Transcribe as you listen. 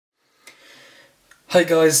Hi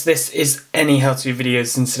guys, this is Any How To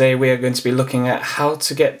Videos, and today we are going to be looking at how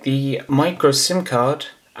to get the micro SIM card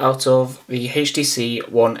out of the HTC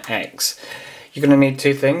One X. You're going to need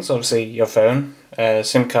two things, obviously your phone,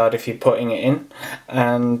 SIM card if you're putting it in,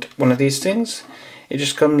 and one of these things. It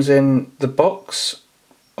just comes in the box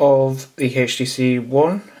of the HTC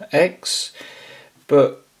One X,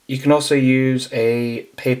 but you can also use a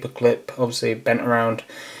paper clip, obviously bent around.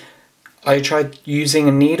 I tried using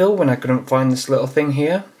a needle when I couldn't find this little thing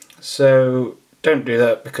here, so don't do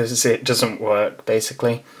that because it doesn't work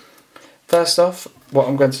basically. First off, what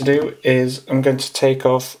I'm going to do is I'm going to take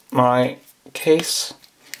off my case,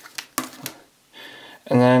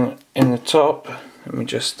 and then in the top, let me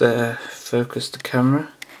just focus the camera.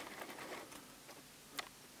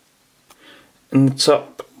 In the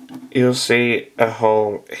top you'll see a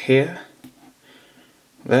hole here,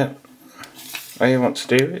 there. All you want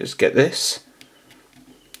to do is get this,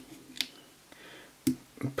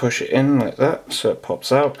 push it in like that so it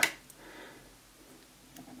pops out,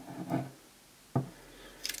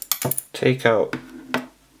 take out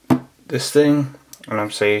this thing, and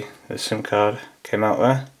obviously the SIM card came out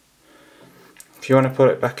there. If you want to put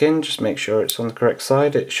it back in, just make sure it's on the correct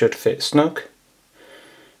side. It should fit snug,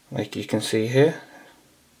 like you can see here,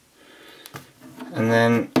 and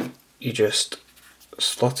then you just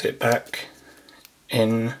slot it back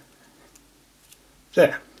in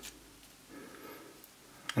there,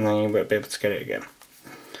 and then you won't be able to get it again.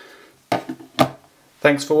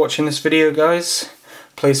 Thanks for watching this video guys.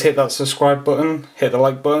 Please hit that subscribe button, hit the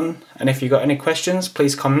like button, and if you've got any questions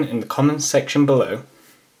please comment in the comments section below.